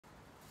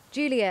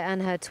Julia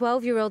and her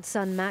 12-year-old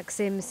son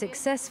Maxim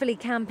successfully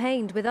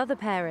campaigned with other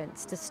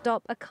parents to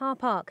stop a car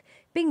park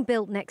being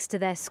built next to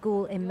their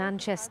school in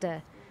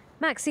Manchester.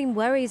 Maxim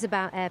worries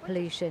about air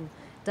pollution,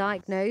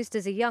 diagnosed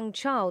as a young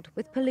child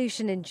with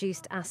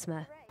pollution-induced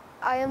asthma.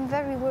 I am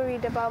very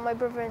worried about my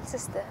brother and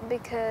sister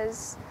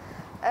because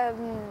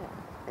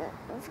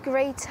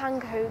Great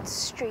Anghoad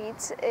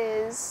Street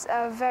is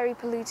a very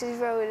polluted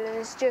road and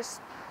it's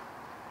just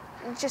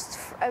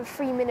a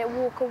 3-minute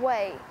walk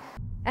away.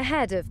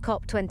 Ahead of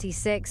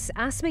COP26,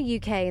 Asthma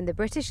UK and the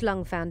British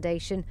Lung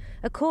Foundation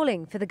are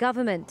calling for the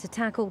government to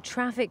tackle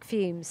traffic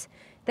fumes.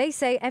 They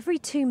say every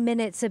 2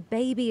 minutes a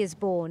baby is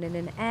born in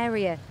an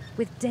area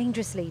with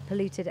dangerously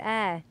polluted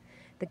air.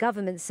 The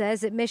government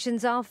says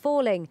emissions are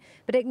falling,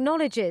 but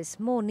acknowledges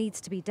more needs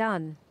to be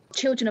done.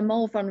 Children are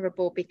more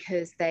vulnerable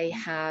because they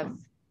have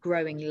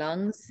growing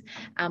lungs,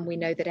 and we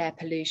know that air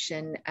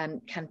pollution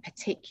can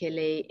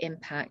particularly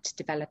impact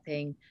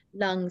developing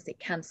lungs. It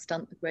can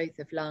stunt the growth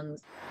of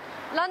lungs.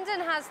 London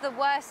has the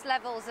worst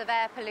levels of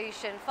air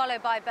pollution,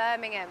 followed by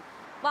Birmingham,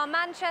 while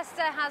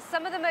Manchester has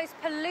some of the most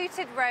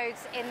polluted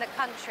roads in the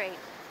country.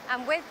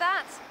 And with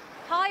that,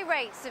 high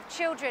rates of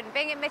children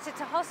being admitted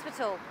to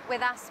hospital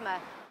with asthma.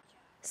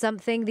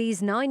 Something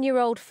these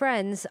 9-year-old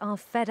friends are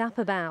fed up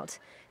about.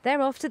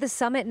 They're off to the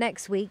summit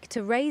next week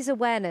to raise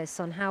awareness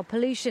on how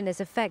pollution is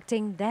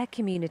affecting their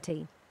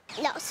community.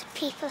 Lots of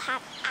people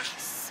have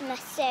asthma,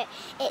 so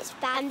it's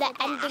bad. And they're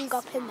ending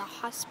up in the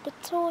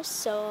hospital,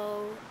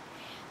 so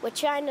we're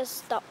trying to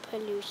stop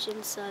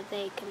pollution so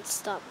they can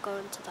stop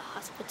going to the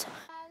hospital.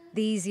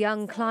 These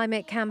young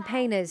climate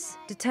campaigners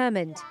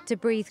determined to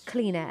breathe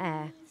cleaner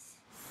air.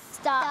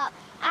 Stop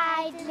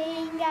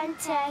idling and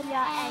turn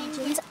your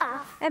engines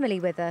off. Emily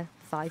Wither,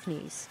 5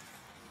 News.